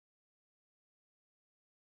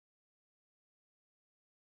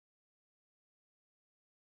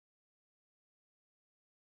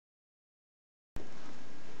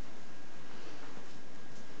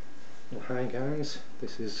Hi guys,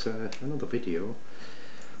 this is another video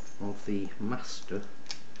of the Master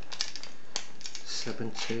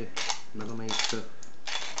 70mm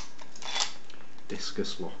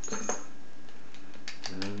discus lock.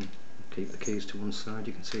 Keep the keys to one side,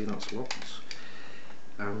 you can see that's locked,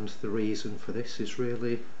 and the reason for this is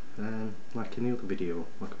really like in the other video,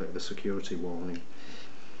 like a bit of a security warning,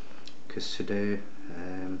 because today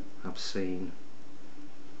I've seen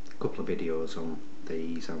a couple of videos on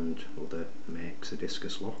these and other makes of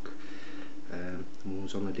discus lock. One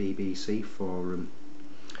was on the DBC forum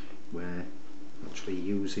where actually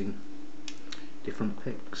using different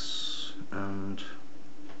picks, and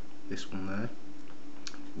this one there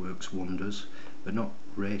works wonders, but not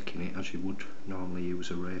raking it as you would normally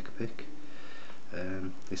use a rake pick.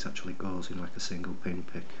 This actually goes in like a single pin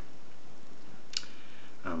pick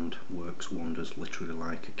and works wonders, literally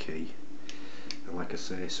like a key. And like I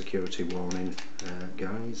say, security warning,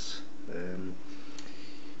 guys,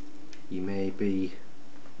 you may be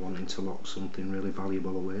wanting to lock something really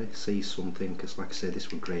valuable away, see something, because like I say, this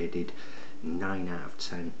was graded 9 out of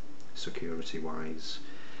 10 security wise,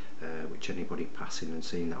 which anybody passing and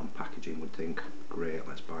seeing that on packaging would think, great,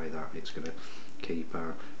 let's buy that, it's going to keep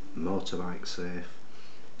our motorbike safe,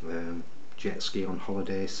 jet ski on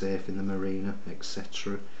holiday safe in the marina,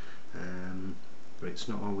 etc. But it's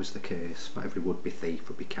not always the case. Not every would-be thief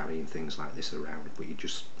would be carrying things like this around, but you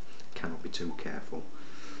just cannot be too careful.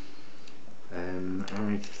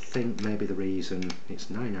 I think maybe the reason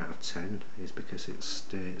it's 9 out of 10 is because it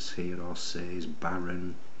states here, or says,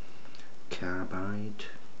 Baron carbide.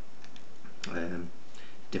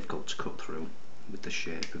 Difficult to cut through with the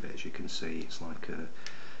shape of it, as you can see. It's like a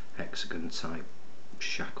hexagon type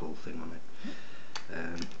shackle thing on it.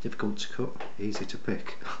 Difficult to cut, easy to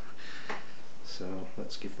pick. So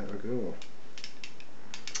let's give that a go.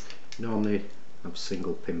 Normally I've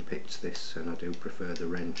single pin picked this, and I do prefer the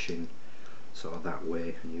wrenching sort of that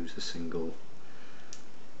way and use the single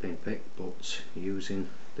pin pick, but using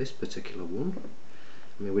this particular one,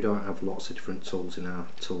 I mean, we don't have lots of different tools in our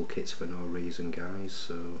toolkits for no reason, guys,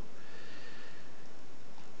 so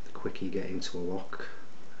the quicker you get into a lock,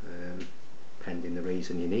 pending the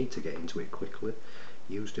reason you need to get into it quickly,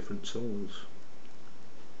 use different tools.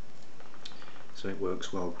 So it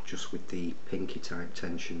works well just with the pinky type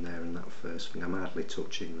tension there, and that first thing, I'm hardly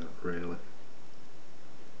touching that really.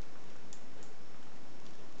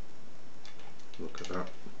 Look at that,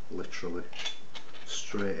 literally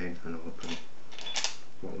straight in and open.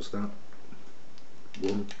 What was that?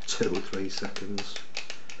 1, 2, 3 seconds.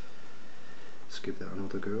 Let's give that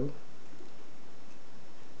another go.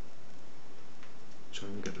 Try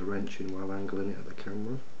and get the wrench in while angling it at the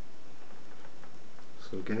camera.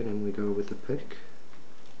 So again, in we go with the pick,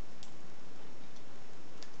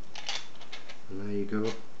 and there you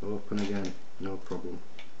go, open again, no problem.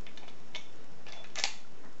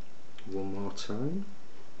 One more time.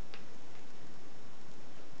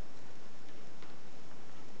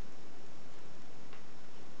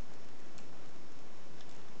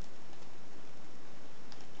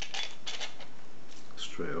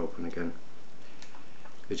 Straight open again.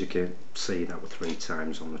 As you can see, that were 3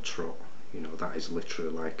 times on the trot. You know, that is literally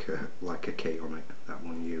like a key on it. That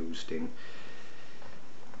one used in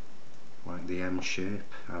like the M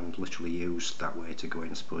shape, and literally used that way to go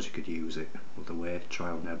in. I suppose you could use it other way,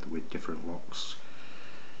 trial and error with different locks.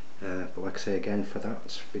 But like I say again, for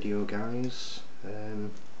that video, guys,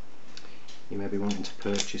 you may be wanting to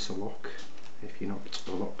purchase a lock. If you're not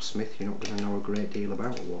a locksmith, you're not going to know a great deal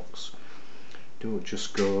about locks. Don't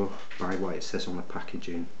just go by what it says on the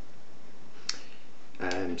packaging.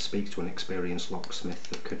 Speak to an experienced locksmith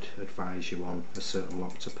that could advise you on a certain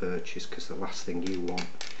lock to purchase, because the last thing you want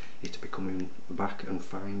is to be coming back and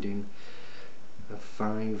finding a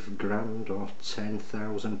 £5,000 or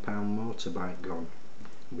 £10,000 motorbike gone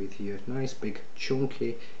with your nice big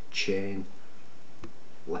chunky chain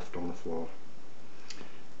left on the floor.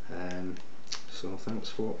 So thanks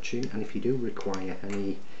for watching, and if you do require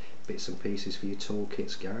any bits and pieces for your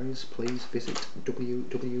toolkits, guys, please visit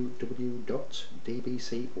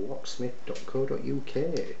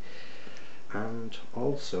www.dbclocksmith.co.uk, and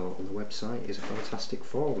also on the website is a fantastic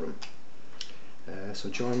forum, so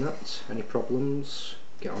join that. Any problems,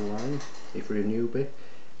 get online. If you're a newbie,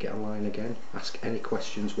 get online again, ask any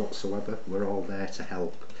questions whatsoever, we're all there to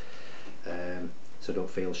help. So don't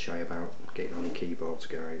feel shy about getting on your keyboards,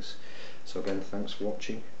 guys. So again, thanks for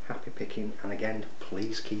watching, happy picking, and again,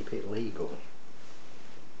 please keep it legal.